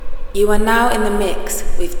You are now in the mix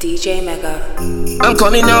with DJ Mega. I'm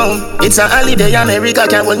coming home. It's a holiday, America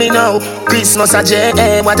can't hold me now. Christmas a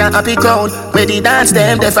JM, what a happy crowd. Where the dance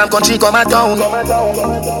them, the from country come a town.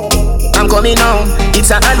 I'm coming home.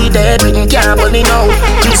 It's a holiday, Britain can't hold me now.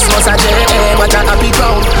 Christmas a JM, what a happy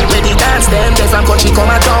crowd. Where the dance them, the from country come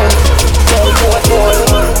a town.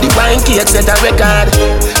 The wine cake set a record.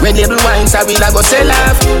 Red label wines, I will a go sell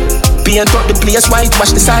off. Paint up the place, whitewash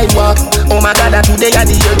the sidewalk. Oh my God, today are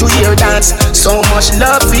the year-to-year dance. So much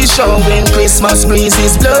love is showing. Christmas breeze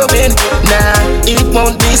is blowing. Nah, it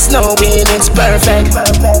won't be snowing. It's perfect.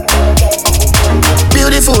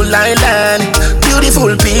 Beautiful island,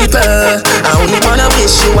 beautiful people. I only wanna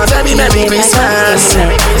wish you a very Merry Christmas.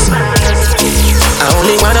 I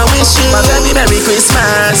only wanna wish you a very Merry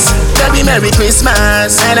Christmas, very Merry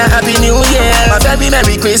Christmas, and a Happy New Year. A very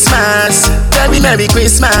Merry Christmas, very Merry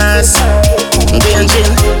Christmas. Benjin,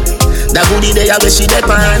 the goodie day I wish she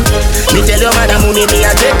depend. Me tell your mother money me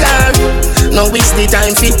a take her. No waste the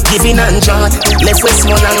time for giving and joy. Left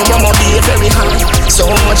Westmoreland and mama be very hard. So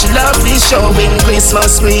much love is showing.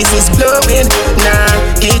 Christmas breeze is blowing. Nah,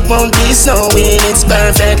 it won't be snowing. It's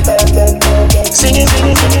perfect. Singing,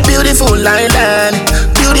 beautiful island,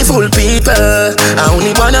 beautiful people. I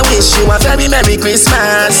only wanna wish you a very Merry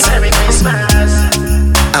Christmas. Merry Christmas.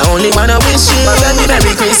 I only wanna wish you a very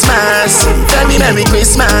Merry Christmas, very Merry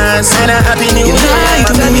Christmas, and a Happy New Year.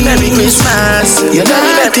 A very Merry Christmas, a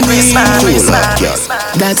very Merry Christmas.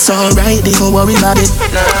 That's alright, don't worry about it.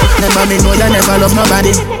 Never me know you never love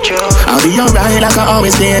nobody. I'll be alright like I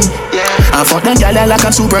always been. I fuck them gyal like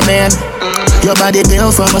I'm Superman. Your body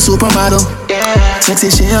built from a supermodel. Sexy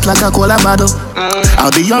shape like a cola bottle.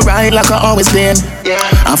 I'll be alright like I always been.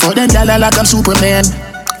 I fuck them gyal like I'm Superman.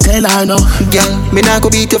 Tell her no. Gang, me nah go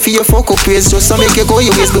beat you for your fuck up ways. Just to make you go your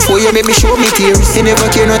ways before you make me show me tears. You never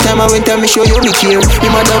care no time I went and me show you me care. Me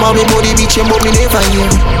mother want me body bitch but me never hear.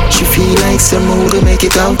 She feel like some hoe to make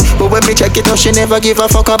it out, but when me check it out she never give a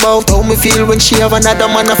fuck about how me feel when she have another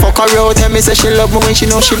man a fuck her out. Tell me say she love me when she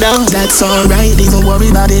know she down. That's alright, don't worry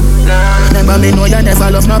about it. Remember me know you never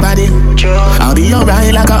love nobody. I'll be alright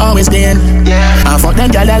like I always been. I fuck them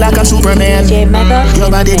gyal like I'm Superman. DJ Mega. Your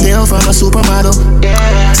body built from a supermodel.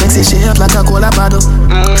 Sexy shape like a cola bottle.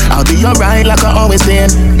 I'll be alright like I always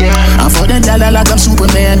been. I fuck them gyal like I'm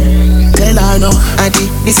Superman. Tell her no. Auntie,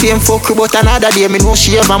 the same fuck but another day. Me know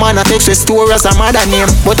she have a man that takes her story as a mother name.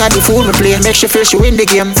 But I the fool me play, make she feel she win the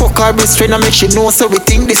game. Fuck her best friend and make she know so we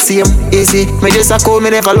think the same. Easy, me just a call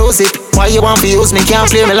me never lose it. Why you want to use me, can't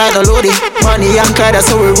play me like no loadie. Money and card,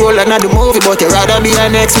 that's how we roll another movie. But you rather be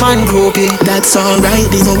an ex-man groupie. That's alright,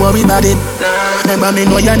 don't worry about it. Remember me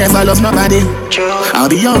know you never love nobody.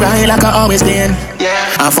 I'll be alright like I always been.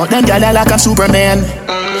 I fuck them gyal like I'm Superman.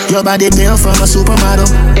 Your body built from a supermodel.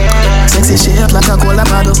 Sexy shape like a cola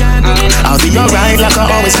bottle. I'll be alright like I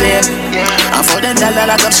always been. I fuck them gyal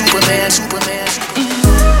like I'm Superman.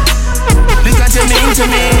 Look at you mean to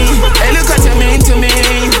me. Hey, look at you mean to me.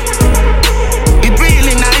 It's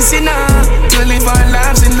really nice enough to live our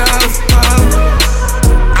lives in love.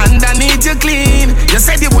 And I need you clean. You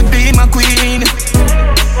said you would be my queen.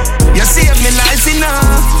 You saved me life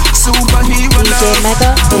enough. Superhero love. DJ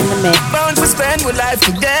Mega in the mix. Bound to spend with life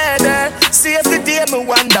together. Save the day, me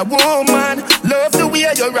Wonder Woman. Love the way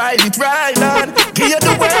you ride it right on. Give you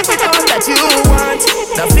the world with all that you want.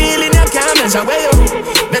 The feeling you can't measure where you.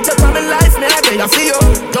 Better come in life, me I tell you feel.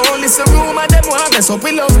 Don't listen rumor, them want mess up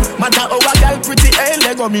with love. Matter how a girl pretty, hey,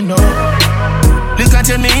 let go me know. Look at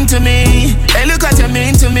you mean to me. Hey, look at you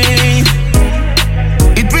mean to me.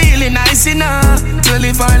 It's really nice enough to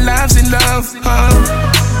live our lives in love.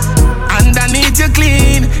 And I need you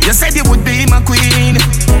clean. You said you would be my queen.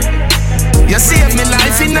 You saved me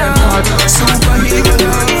life enough. Superhero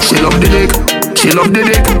love. She love the dick, she love the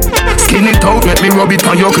dick. Skin it out, let me rub it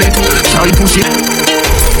on your clit. Try push it.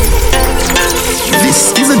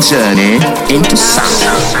 This is a journey into sound.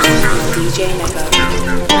 DJ Mega.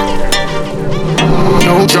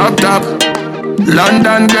 No drop top.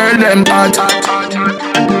 London girl them hot.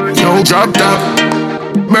 No drop top.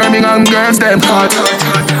 Birmingham girls them hot.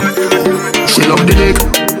 She love the dick,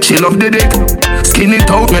 she love the dick. Skin it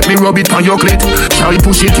out, let me rub it on your clit. Try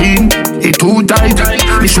push it in, it too tight.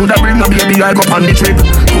 Me shoulda bring a baby, I go on the trip.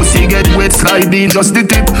 Pussy get wet, sliding just the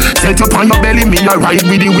tip. Set up on your belly, me a ride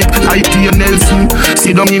with the whip. Like T. Nelson,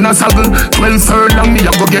 sit down in a saddle. 12 furlong, me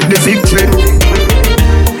a go get the victory.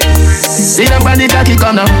 See them body cocky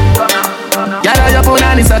come now. Yalla your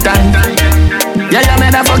punani satan. Yeah, you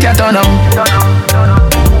made a fuck your turn now.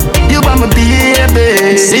 You want my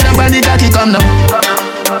baby. See them body cocky come now.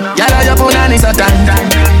 Yalla your punani satan.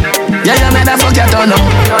 Yeah, you made a fuck your turn now.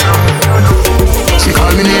 She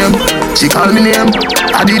call me name. She call me name.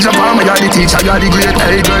 I DJ Palmer, you're the teacher, you're the great.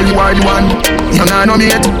 Hey girl, you are the one. You nah no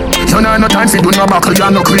mate. You nah no time for do no buckle,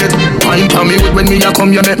 you're no crate. Wine for me with when me a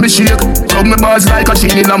come, you make me shake. Tug me bars like a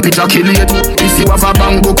chini lamp, it calculate. If you have a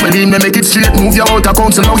bang book, well, me make it straight. Move your out of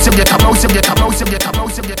council house, you get a house, you get a house, you get a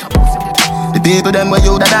house, you get a house, you get a house. The people them where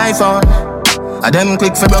you da die for. I them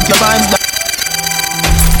quick for broke your vibes down.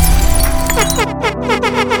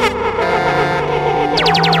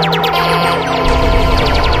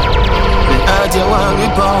 You want me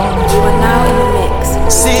born. You are now in the mix with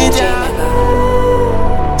See DJ ya. Mega.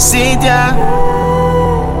 See ya.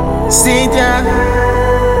 See ya.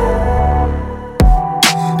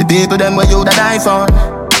 The people them where you da die for.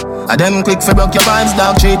 I them quick for broke your vibes,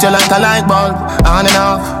 dog. Treat you like a light bulb, on and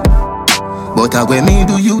off. But I when me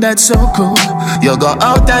do you that's so cool. You go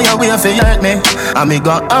out of your way for hurt me, and me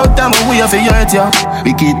go out of my way for hurt you.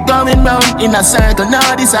 We keep going round in a circle.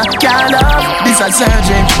 Now this a kind of, this a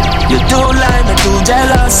surgery. You too lie, me too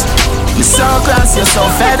jealous. Me so cross, you so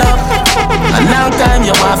fed up. A long time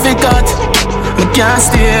you want to cut. Me can't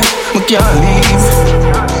stay, me can't leave.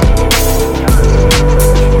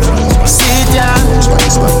 See ya.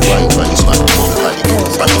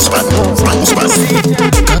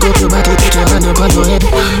 Cock up your body, put your hand up on your head.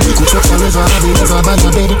 We could fuck forever, have you never bad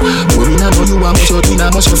your bed. Worry now, know you are much your thing, I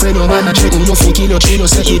must afraid no man a trick. You fake kill your tree, you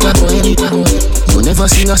say it, I go ahead, You never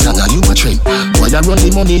sing a song and you a trend. Why you run the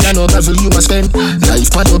money, I know gravel you a spend.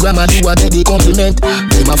 Life panogram and you a dead compliment.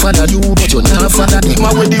 Them a father you, but you not father them.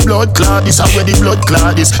 Where the blood clot is, where the blood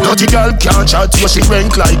clot is. Dirty girl can't chat, so she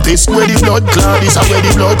rank like this. Where the blood clot is, where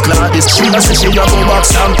the blood clot is. She a say she a go back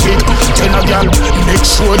some kid. Tell a girl, make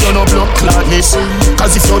sure you no blood clotness.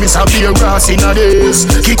 Cause if you miss a beer grass in a days,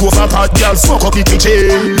 kick over pot girl, fuck up the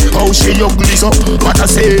kitchen. How she ugly so, what I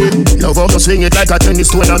say. Love how you swing it like a tennis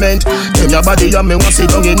tournament. Tell your body and me want sit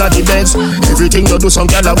down in a the bench. Everything you do, some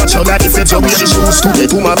girl I watch you like if it's your way. She shoes to get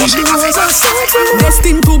to my bush.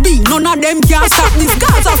 Destined to be, none of them can stop this.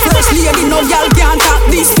 Gaza first lady, no girl can tap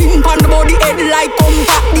this. Thing pan the body head like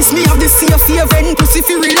compact. This me have the safe event, pussy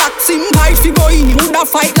fi relaxing. Tight fi go in, woulda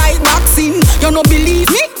fight like boxing. You no believe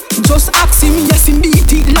me? Just ask him, yes him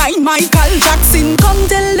beat it like Michael Jackson. Come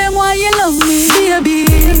tell them why you love me,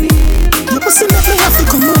 baby. You pussy make me have to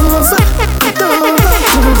come over. Don't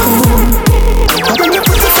come home. And when you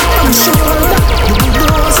put your foot on my shoulder, the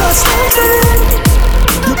rose are stepping.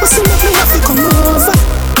 You pussy make me have to come over.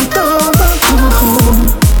 Don't come home.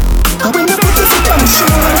 And when you put your foot on my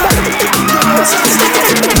shoulder, the rose are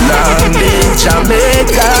stepping. Land in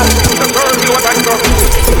Jamaica.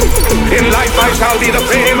 In life I shall be the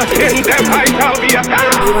fame, in death I shall be a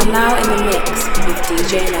star. You are now in the mix with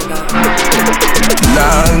DJ Mega.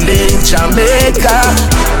 Land in Jamaica.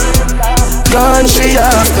 Country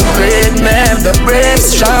of the great men, the brave,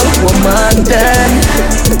 strong woman them.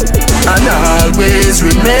 And always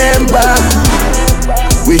remember,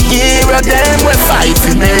 we hear of them, we fight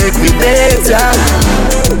to make we better.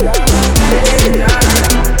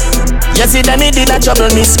 You see them did a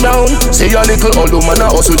trouble Miss Brown. See your little old woman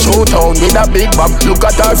a hustle through town with a big bag. Look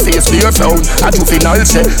at her face, bare frown. A juvenile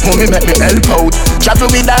say, mommy make me help out.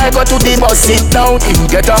 Travel with her, go to the bus, sit down. Him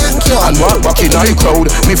get a and walk back in high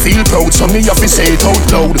crowd. Me feel proud, so me have to say it out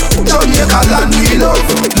loud. Jamaica land we love.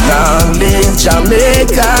 Land in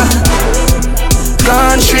Jamaica.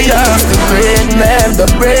 Country of the great men, the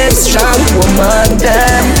brave, strong woman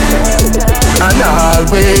them. And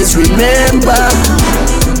always remember,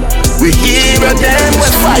 we hear of them, we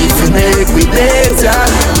fight to make we better.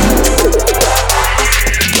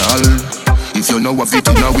 Girl, if you know what it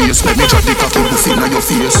in a waist, let me drop the cocky pussy in your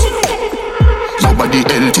face. Your body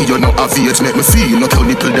healthy, you know have it. Make me feel like your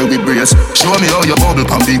nipple there with brace. Show me how your bubble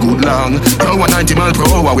can be good long. You're 190 miles per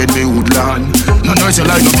hour when me would land. No noise you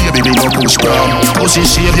like no baby, me no push ground. Pussy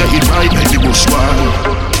shave you eat right, make the bush one.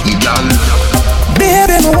 Girl,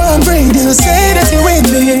 Baby, me want breathe you, say that you with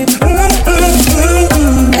me.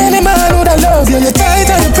 Any man would love you, you're tight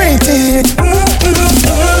and you're pretty.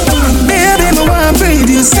 Baby, me want breathe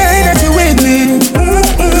you, say that you with me.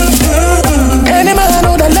 Any man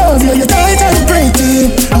would love you, you're tight and you're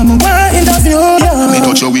pretty. I'm a one interview, yeah. me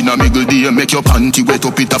touch you in a middle day, make your panty wet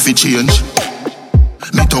up, it a fi change.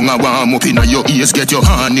 Me tongue a warm up inna your ears, get your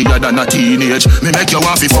hornier than a teenage. Me make you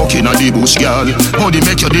want fi fuck inna the bush, girl. How they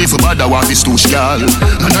make you day for bad, I want fi stoosh, girl.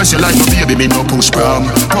 And as you like no baby, me no push prom.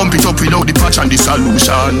 Pump it up without the patch and the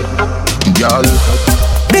solution, girl.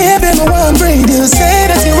 Baby, me want breathe you,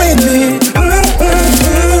 say that you with me.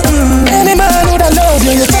 Any man would love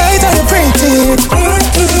you, you're tight and you're pretty.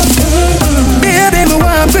 Baby, me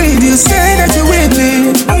want breathe you, say that you with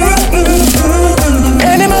me.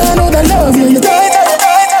 Any man would love you, you're tight and you're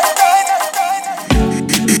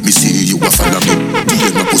Me see you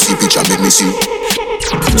pussy picture make me see.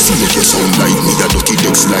 See if you sound like me, a dirty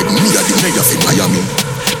decks like me, a the mayor in Miami.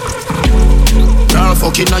 Nah,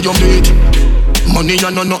 fucking now your mate. Money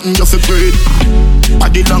and no nothing you fi breed.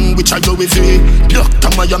 Body language I do with it.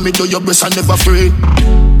 Doctor Miami do your best and never afraid.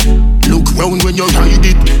 Look round when you ride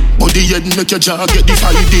it. Body head make your jaw get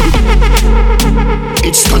divided.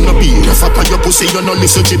 It's gonna be rough up on your pussy, you no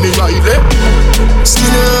listen Jimmy Riley.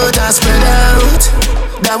 Skin out and spread out.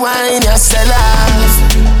 That wine you sell off.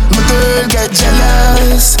 My girl get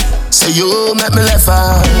jealous. So you make me laugh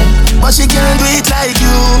out. But she can't do it like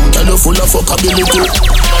you. Girl you full of fuckability.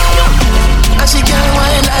 And she can't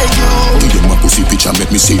wine like you. Give you my pussy picture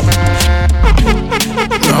make me see.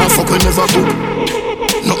 Nah fuck we never book.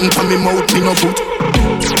 Nothing from me mouth me no put.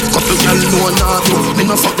 Couple girl know nah do. Me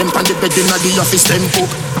no fuck them pan the bed inna the office them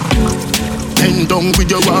cook. Bend down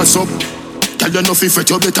with your ass up. Girl you no fi fret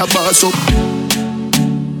you better boss up.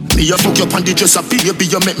 Me a fuck you on the dresser, baby,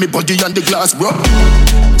 you make me body on the glass, bro.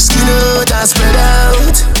 Skin out and spread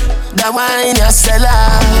out. That wine you sell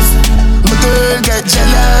off. My girl get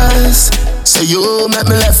jealous. So you make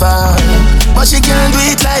me laugh out. But she can't do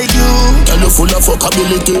it like you. Girl you full of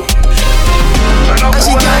fuckability. And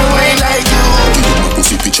she can't wine like you. Give me my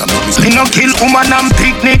pussy picture, make me see. Me no kill woman and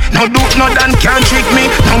pick me. No do no dan can't trick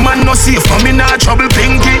me. No man no safe for me, nah trouble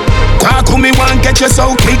pinky. Quack me want get you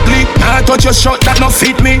so quickly. Nah touch your shot that no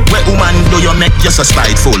fit me. Where woman do you make you so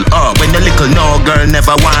spiteful? Oh, when the little no girl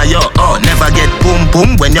never want you. Oh, never get boom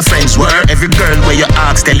boom when your friends were. Every girl where you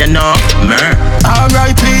ask tell you no, mer.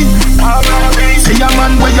 R.I.P. Say a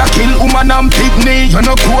man where you kill woman and pick me. You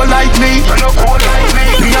no cool like me.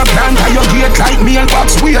 Me a plant at your gate like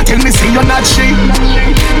mailbox. Wait till me see you not she.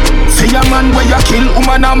 Say a man where you kill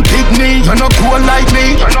woman and pick me. You no cool like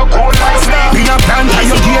me. Me a plant at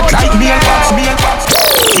your gate like mailbox.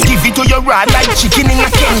 Give it to your rod like chicken in a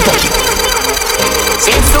Kentucky.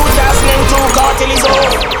 Since 2002, cartel is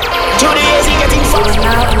over. 2 days he getting You fucked. are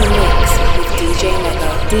now in the mix with DJ Mega.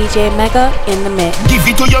 DJ Mega in the mix. Give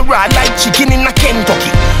it to your rod like chicken in a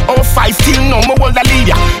Kentucky. 05 till now, my world a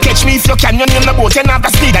leader. Catch me if you can, you name the boat, you have the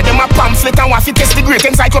speeder. Them a pamphlet and waffy test the great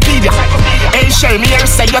encyclopedia. Hey, share me here,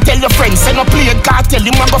 say you tell your friends. Say no play a cartel,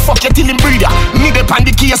 him a go fuck you till him breeder. Me dey pan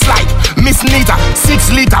the case like Miss Nita.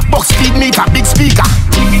 6 liter, box speed meter, big speaker.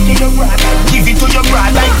 Give it to your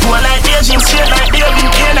rod like poor like aging. Straight like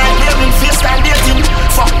bathing, air like bathing. FaceTime dating.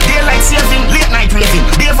 Fuck daylight saving, late night raving.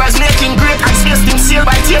 Davers making great ice wasting. Sail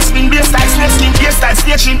by tailspin, bass style, snake skin. Ear style,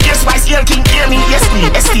 station, ear spice, ear king. Hear me, yes me,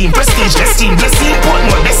 esteem, prestige, esteem, blessing.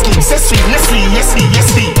 Portmore, best king, say sweet, Nestle, yes me,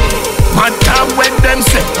 yes me. Matter what them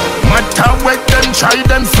say, matter what them try,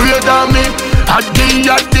 them afraid of me.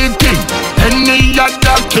 the king, any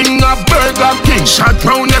other king of Burger King. Shot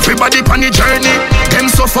round everybody on the journey. Them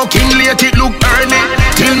so fucking late it look early.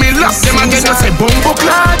 Till me lock them again you say bumbo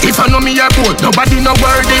clad. If I know me a boat, nobody no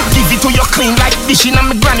worthy. Give it to you clean like dish in a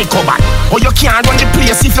me granny cupboard. Or you can't run the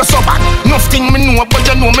place if you're so bad. Nothing me know but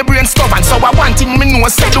you know me brain stubborn. So I want thing me know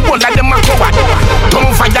say the whole of them a coward. Don't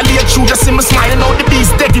violate you, just see me smiling out the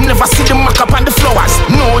beast dead. You never see them mock up on the flowers.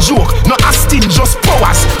 No joke, no asking, just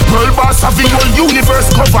powers. World boss have the whole universe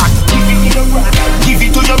covered. Give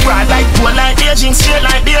it to your bride like poor like aging. Straight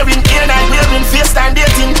like bearing, air like wearing. FaceTime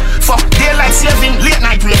dating, fuck daylight saving. Late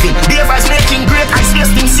night raving, Davers making great ice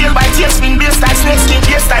wasting. Sail by tailspin, bass style, snake skin.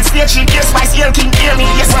 Ear style, station, ear spice, ear king. Hear me,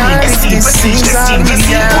 yes me, esteem, prestige, esteem,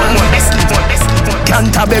 blessing. One more, best king, one best king.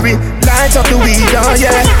 Canterbury, light up the weed, oh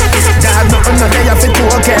yeah. Dad, nothing no day off it to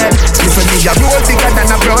okay. If me a roll bigger than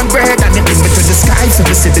a brown bread, and it bring me to the sky for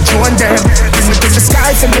me see the drone them. Bring me to the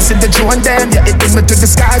sky for me see the drone them. Yeah, it bring me to the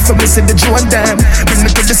sky for me see the drone them. Bring me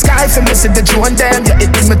to the sky for me see the drone them. Yeah, it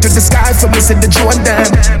bring me to the sky for me see the drone them.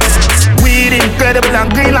 Weed incredible and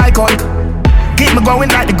green like Hulk. Keep me going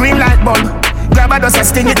like the green light bulb. Grab a dust and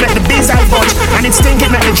sting it, make the bees I bunch. And it stink it,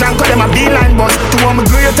 make the drunk call them a beeline buzz. To all my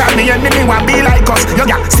great at me and me want be like us. Yo,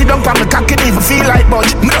 yeah, sit down from the cock, it even feel like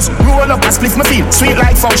budge. Me just roll up and split my feel sweet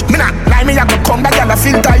like fudge. Me not lie, me I go come back and I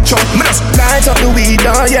feel tight chunk. Me just light up the weed,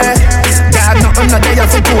 oh yeah. Dad, nothing no day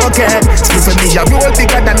off it to okay. Split for me a roll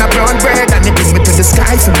bigger than a brown bread. And it bring me to the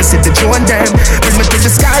sky for me see the drone them. Bring me to the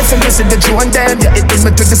sky for me see the drone them. Yeah, it bring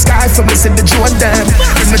me to the sky for me see the drone them.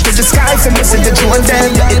 Bring me to the sky for me see the drone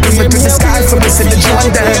them. Yeah, it bring me to the sky for me see the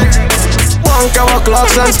drone them. Punk our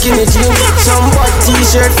clocks and skinny jeans. Some bad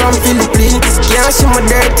t-shirt from Philippines. Can't see my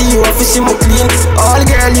dirty, you have to see my clean. All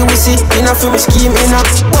girl you will see, enough for me scheme.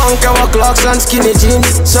 Punk our clocks and skinny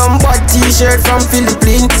jeans. Some bad t-shirt from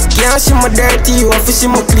Philippines. Can't see my dirty, you have to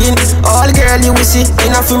see my clean. All girl you will see,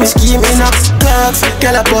 enough for me scheme. Clocks,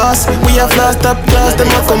 girl a boss. We have lost up class,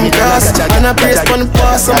 them a come cross. And I praise for the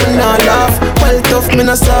past, so me not laugh. Well tough, me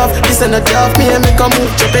not soft. This ain't a job, me and me come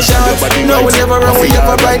move, chop a shot. No, we never run, we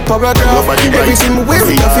never write paragraph. Everything we wear,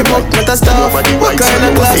 we have to book, not a staff. What kind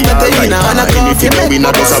of glass, not a in and a coffee. We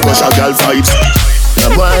not just a brush of girl vibes. No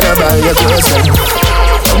boy, no buy your clothes,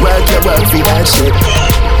 work your work for that shit.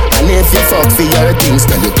 And if you fuck for your things,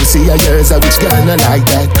 then you pussy of yours, which gonna like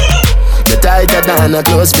that. You're tighter than a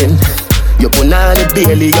clothespin. You put on it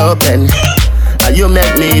barely open. And you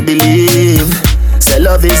make me believe, say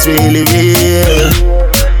love is really real.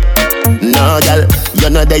 No, girl, you're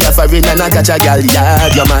not there for it and I catch a girl, yeah,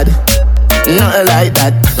 you're mad. Nothing like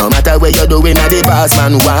that. No matter what you're doing at the past,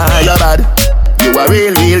 man, why you're bad? You a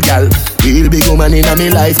real girl, real big woman in my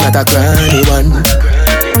life, not a cranny one.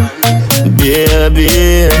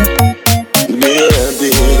 Baby,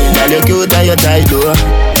 girl, you're cute and you're tight, though.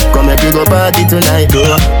 Come make you go party tonight,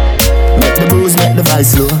 though. Make the booze, make the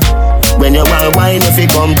vice slow. When you want wine, if you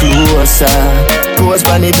come closer, post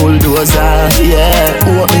on the bulldozer, yeah.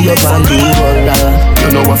 Open your pan to roller. You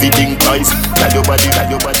know what you think twice. Tell your body.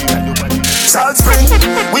 Salt Spring,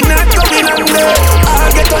 we not coming under.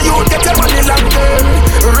 I'll get on you, get your money longer.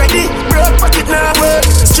 Ready, broke, but it now work.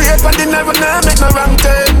 Straight on the never now, make no wrong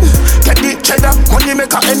turn. Get the cheddar, money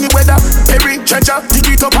maker any weather. Perry treasure,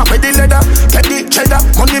 dig it up with the leather. Get the cheddar,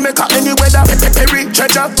 money maker any weather. Perry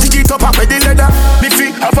treasure, dig it up with the leather. Me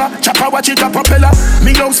fi have a chopper, watch it a propeller.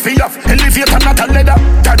 Me house fi off, elevator not a leather.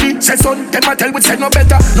 Daddy say son, them a tell we say no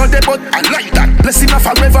better. No they but I like that, blessing her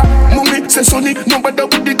forever. Mummy say sonny, no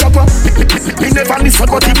better with the copper. Me never listen,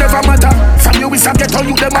 but it never matter. From you is a ghetto,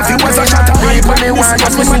 you them a fi was a shatter. People they want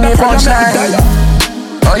us to sing the punchline.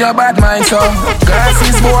 Oh, your bad mind, so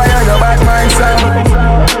glasses, boy, oh, your bad mind, so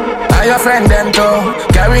are your friend, them, too.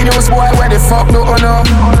 Carry news, boy, where the fuck do you know?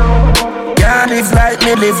 Can't live like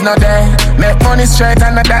me, live no day. Make money straight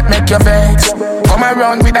and that make you vex. Come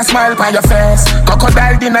around with a smile on your face.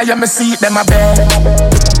 Crocodile dinner, you me see them a bed.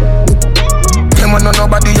 Them a know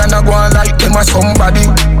nobody and I go on like them a somebody.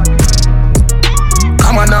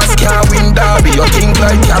 Come on, ask can't win derby, you think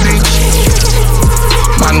like cabbage.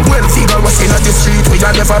 Man, well figure was in the street where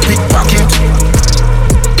you never pickpocket.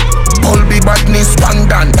 All be badness,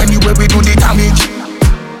 pandan, anyway we do the damage.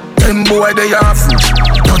 Them boy they are food,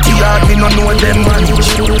 dirty hard, me no know them manage.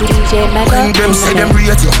 When them say them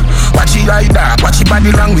rate you, watch it like that, watch it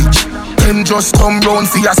body language. Them just come round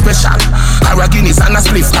for your special. Or a Guinness and a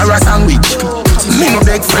spliff, or a sandwich. Me no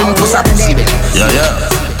beg friend plus a pussy them.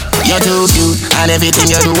 Yeah. You're too cute, and everything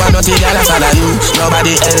you do, I know the girl I follow you.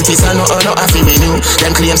 Nobody else is no happy with you.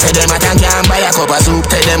 Them claim say them a tank and buy a cup of soup.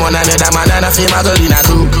 Tell them on another man and a fame a girl in a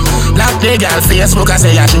crew. Block the girl Facebook I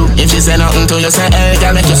say you true. If she say nothing to you, say hey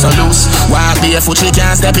girl make you so loose. Walk barefoot, she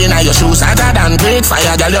can't step in your shoes. Hotter than great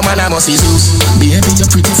fire, girl your man a must be Zeus. Baby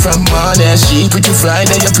you're pretty from Monday, she pretty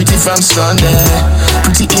Friday, you're pretty from Sunday.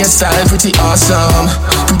 Pretty hairstyle, pretty awesome.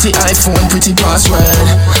 Pretty iPhone, pretty password.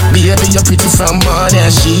 Baby you're pretty from Monday,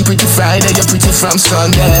 she pretty Friday, you're pretty from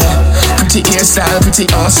Sunday. Pretty hairstyle, pretty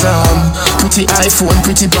awesome. Pretty iPhone,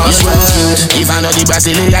 pretty password. If I know the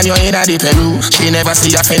Brazilian, you're in the Peru. She never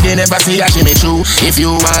see a Fendi, never see a Jimmy Choo. If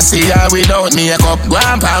you want see her without makeup, go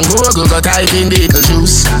and Google, go type in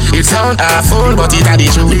Beetlejuice. It sound awful, but it a the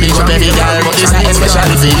truth. Bitch up every girl, but it's not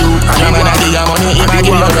especially for you. Your man a give your money, he might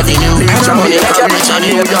give your revenue. And your money make your rich and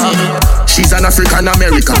everything. She's an African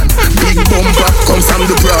American. Big bumper, come from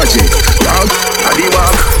the project. Dog, I the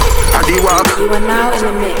walk. You are now in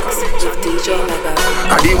the mix with DJ Mego.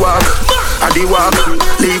 I the walk,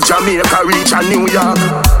 leave Jamaica, reach a New York.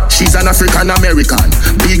 She's an African American,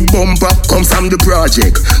 big bumper, come from the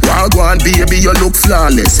project. Walk one baby, you look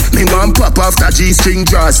flawless. Me want pop after G-string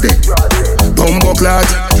draws there. Bumbo clot,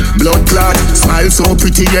 blood clot, smile so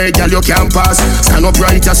pretty, yeah, girl you can't pass. Stand up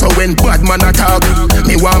right so when bad man attack.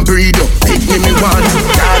 Me want breed up, pick me want.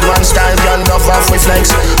 Card one style, girl love off with flex.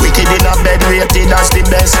 Wicked in a bed, rated that's the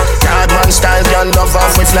best. Card one style, girl love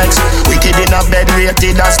off with flex. Wicked in a bed,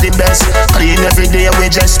 rated that's the best. Clean every day, we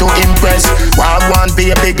just to impress. Walk one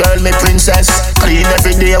baby girl, me princess. Clean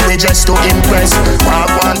every day, we just to impress. Walk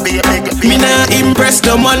one baby girl. Me nah impress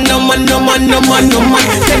no man. 10,000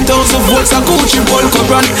 volts a Gucci bulk up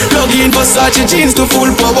run. Plug in Versace jeans to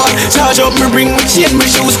full power. Charge up me bring my chain, my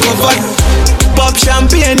shoes covered. Pop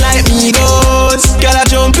champagne like me goes. Girl I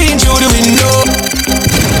jump in through the window.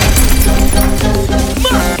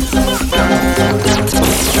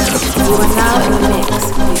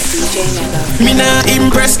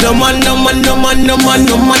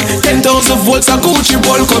 no man. 10,000 volts a Gucci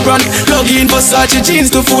bulk up run. Plug in Versace jeans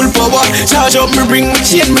to full power. Charge up me ring, me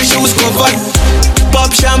chain, me shoes covered.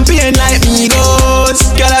 Pop champagne like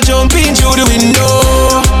Migos. Girl a jump in through the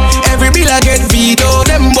window. Every bill I get veto.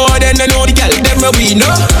 Them boy then they know the girl, them we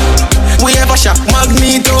know. We ever shop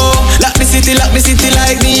Magneto. Lock the city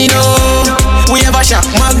like Nino. We ever shop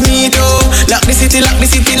Magneto. Lock the city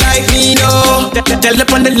like Nino. Tell them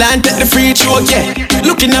on the line, take the free throw, yeah.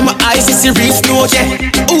 Looking at my eyes, it's a real snow, yeah.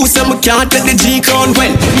 Ooh, some can't take the G-crown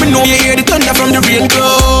when me know you hear the thunder from the rain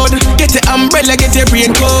cloud. Get the umbrella, get your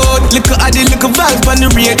raincoat. Look at the little vibe on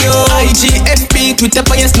the radio. IGFB, Twitter,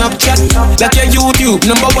 and Snapchat. Like your YouTube,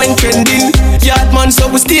 #1 trending. Yardman, so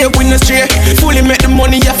we stay with no stray. Fully make the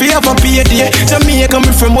money, if you ever pay a day. Jamaica,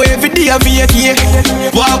 me from where every day I vacate.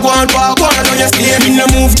 Walk on, now you stay. Me no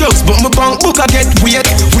move drugs, but my bank book I get wait.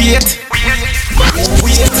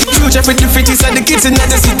 Future for the fitties and the kids in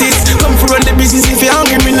the cities. Come for run the business if you're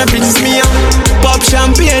hungry, me no business me. Pop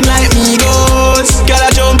champagne like Migos. Girl I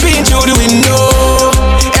jump in through the window.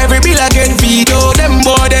 Every bill I get veto. Them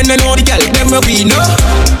boy then they know the girl, them we know.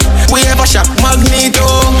 We ever shop Magneto.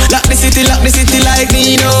 Lock the city like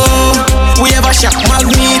Nino. We ever shop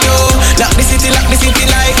Magneto. Lock the city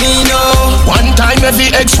like Nino. One time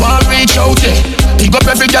every ex-one reach out, yeah. Pick up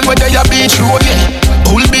every girl where they a beach road, yeah.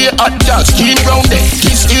 Pull be a hot girl, skin round there.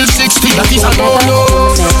 This is 60, that is a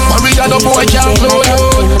no-no. Mariana boy can't blow no.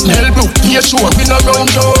 Melbrook, yeah sure, we no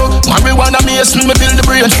round show. Marijuana mace, me build the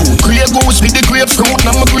brain food. Grey goose with the grapefruit,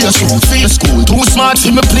 now my grey suit. Feel school, too smart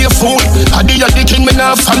for me play fool. Adi a the king, me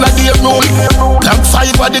now follow the rule. Black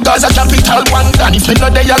 5 of the Gaza capital one. And if me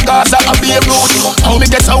know they a Gaza, I be a road. How me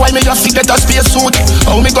get so why me have to get a space suit.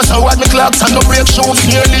 How me go so hard me clocks and no break shoes.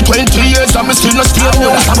 Nearly 20 years and me still no stay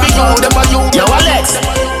home. I be you, them a you. Yo Alex,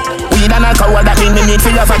 weed and alcohol that mean me need for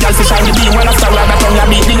your for girl to shine the beam. Well after all that on your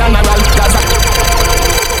beat the general Gaza.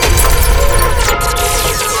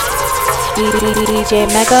 DJ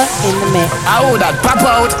Mega in the mix. How that pop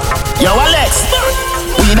out? Yo Alex,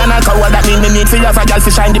 weed and alcohol that mean me need for your for girl to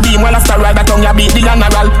shine the beam. Well after all that on your beat the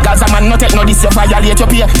general Gaza man no take no this you violate your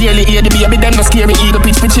peer. Daily hear the baby them no scary eagle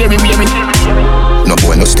pitch cherry baby. No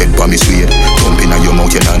boy no step on me sweet. Thumping at your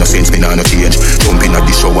mouth, you know no sense, me nah no change. Thumping at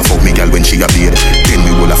the shower, fuck me girl when she a beard. Then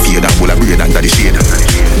we will a fade and will a braid under the shade.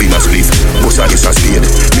 Been a spliff, bust a is a spade.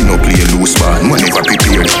 Me no play loose man, man never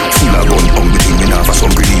prepared. Full of gun, hungry thing, me nah for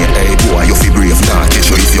some grenade. Hey boy, you feel brave, nah catch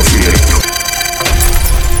you if you're afraid.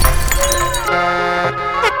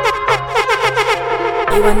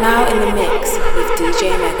 You are now in the mix with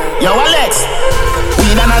DJ Mega. Yo Alex,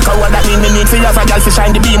 weed and alcohol that mean me need for your for girl to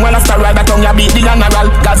shine the beam. Well after all that on your beat the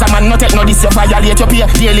general Gaza man no take no this you violate your peer.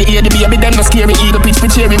 Daily hear the baby them no scary eagle pitch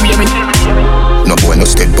cherry baby. No boy no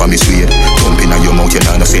step on me sweet. Thumping at your mouth, you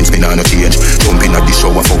know no sense, me nah no change. Thumping at the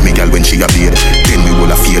shower, fuck me girl when she a beard. Then we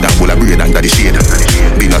will a fade and will a braid under the shade.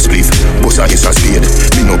 Been a spliff, bust a is a spade.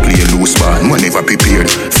 Me no play loose man, man never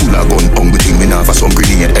prepared. Full of gun, hungry thing, me nah for some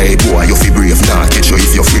grenade. Hey boy, you feel brave, nah catch you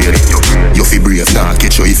if you're afraid. You feel brave, nah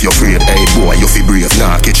catch you if you're afraid. Hey boy, you feel brave,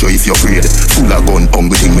 nah catch you if you're afraid. Full of gun,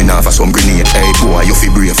 hungry thing, me nah for some grenade. Hey boy, you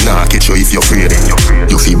feel brave, nah catch you if you're afraid.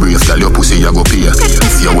 You feel brave, girl, your pussy you go pay.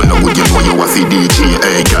 If you wanna good, you know you a fi DJ.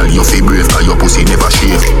 Hey girl, you feel brave, cause your pussy never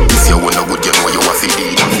shave. If you wanna good, you know you a fi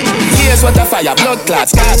DJ. Here's what a fire, blood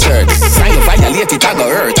clots, scarred. Sign you violate it, I go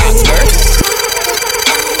hurt,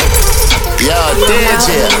 Yo, DJ,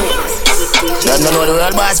 don't know the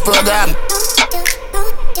World Boss program.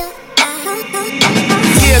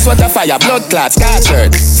 Here's what a fire, blood clots,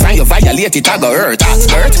 scarred. Sign you violate it, I go hurt,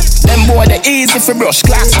 expert. Them boy they easy for brush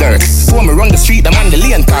class dirt. When me run the street, them on the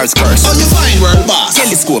lane cars curse. How you find World Boss?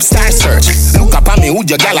 Telescope, star search. Look up on me, would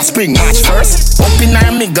your gal a spring match first? Up in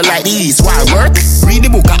our middle like the East, war work. Read the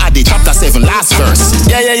book of Adi, chapter 7, last verse.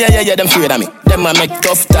 Yeah, them afraid of me. Them a make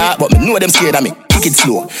tough talk, but me know them scared of me. Wicked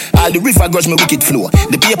slow, all the river grudge me wicked flow.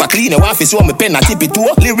 The paper clean, your office, want me pen and tip it too.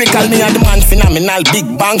 Lyrical me and the man phenomenal. Big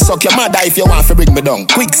bang, suck your mother if you want to bring me down.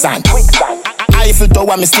 Quicksand. Eiffel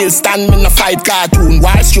Tower, me still stand. Me no fight cartoon,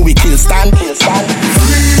 why should we kill stand? We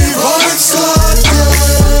want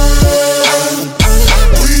Scotland.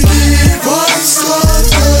 We need one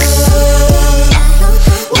Scotland.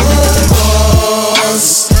 World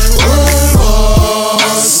Boss. World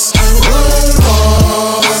Boss. World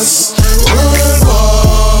Boss. World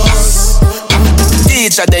Boss.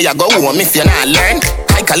 Teacher, there you go home if you not learn.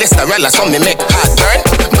 High cholesterol, so me make heart burn.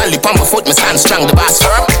 Mally on my foot, me stand strong, the boss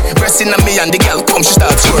firm. Pressing on me and the girl come, she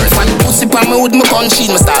start swerve. Fat pussy on me with me punch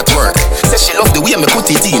in, me start work. Say she love the way me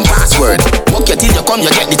put it in, password. Walk you till you come,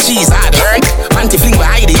 you get the cheese hard earned. Panty fling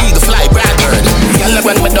behind the eagle fly, Brad bird. Girl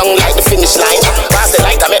run me down like the finish line. Pass the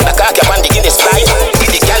light, I make the cock up on the Guinness fly.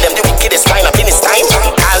 Give the girl them the wickedest wine up in his time.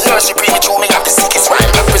 me true, me have the sickest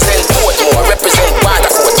rhyme. Represent Portmore, represent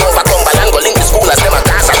Waterford. Nova Cumberland, go link the school as them a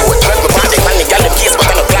Gaza road. Drug me body, man, the gal them case,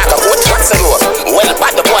 but I'm a black of what Watson door. Well,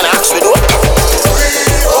 bad the boy, I actually do.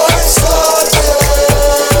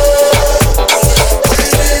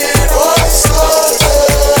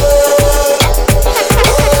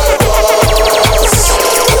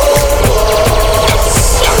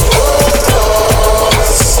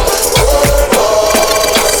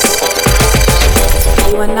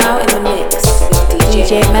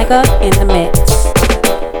 DJ Mega in the mix.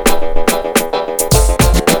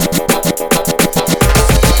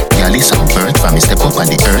 Girl is some bird from me step up on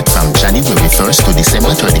the earth from January 1st to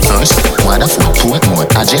December 31st. Waterford, Portmore,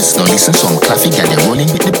 I just no listen some coffee, girl, you're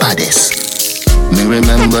rolling with the baddest. Me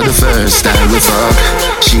remember the first time we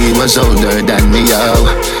fucked. She was older than me, yo.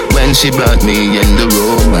 When she brought me in the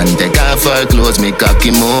room and take off her clothes, me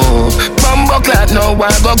cocky move. Bumbo clock, no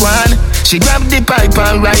one go on. She grab the pipe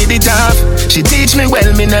and ride it off. She teach me well,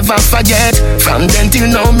 me never forget. From then till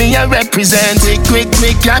now, me I represent. Quick,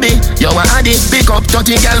 labby, yo a addy. Pick up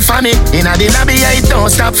 30 girl for me. Inna the lobby, I don't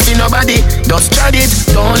stop for nobody. Just try it,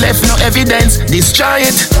 don't left no evidence. Destroy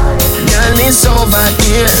it. Girl is over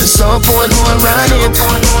here, so Portmore run it.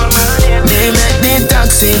 They make the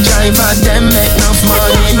taxi driver, them make enough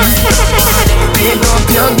money. Pick up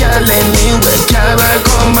your girl anywhere, Carol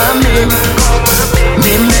come on me.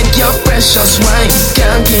 They make your precious wife,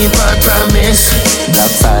 can't keep her promise. Black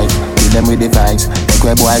 5, kill them with the vibes. Take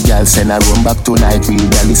where boy girl send a room back tonight. Real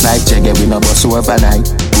girl is like Jagger, we no bus overnight.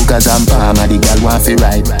 Hookers and Palmer, the girl want fi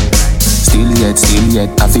ride. Still yet,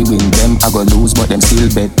 I fi win them, I go lose, but them still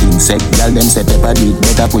bet insect. Girl them say pepper did,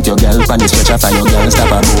 better put your girl on the stretcher for your girl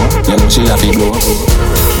stop a blow. You know she have to blow.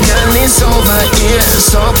 Girl is over here,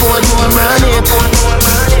 so Portmore run it.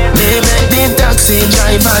 They make the taxi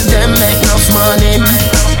driver, them make enough money.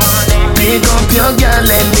 Pick up your girl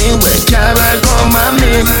anywhere, Carol come on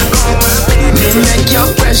me. They make your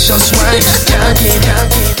precious wife, can't keep.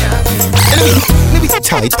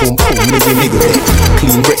 Tight pum pum, me we niggle it.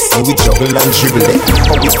 Clean breasts and we juggle and dribble it.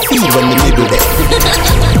 How we feel when we nibble it.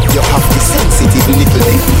 You have the sensitive nipple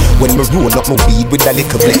it. When me roll up my weed with a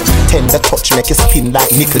little bit. Tender touch make your skin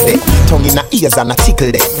like nickel it. Tongue in the ears and a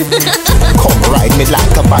tickle it. Come ride me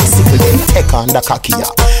like a bicycle it. Take on the cocky ya.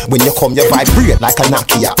 When you come you vibrate like a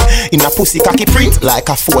Nokia. In a pussy cocky print like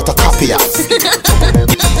a photocopy.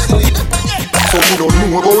 So we don't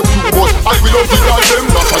know about you, but I will love the girl them.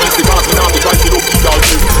 Not a list the cause me not the guy, we love the girl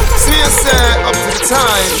them. See me say up to the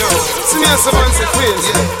time, no. See me say once a quiz,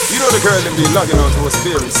 you know the girl them be logging on to a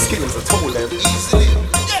spirit skills, I told them easily.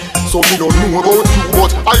 So we don't know about you,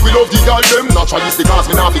 but I will love the girl them. Naturalistic cause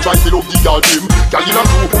me not the try to love the girl them. Girl in a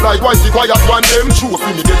group, likewise the quiet one them. True for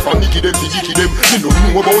me get from Nicky them, the Dicky them. Me don't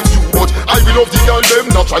know about you, but I will love the girl them.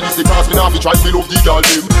 Naturalistic cause me not the try to love the girl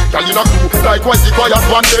them. Girl in a group, likewise the quiet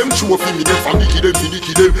one them. True for me get from Nicky them, the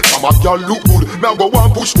Dicky them. I'm a girl look good, me a go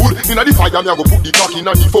one push good. Inna the fire me a go put the cock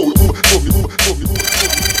inna the foul.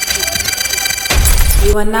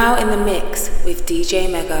 You are now in the mix with DJ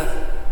Mega.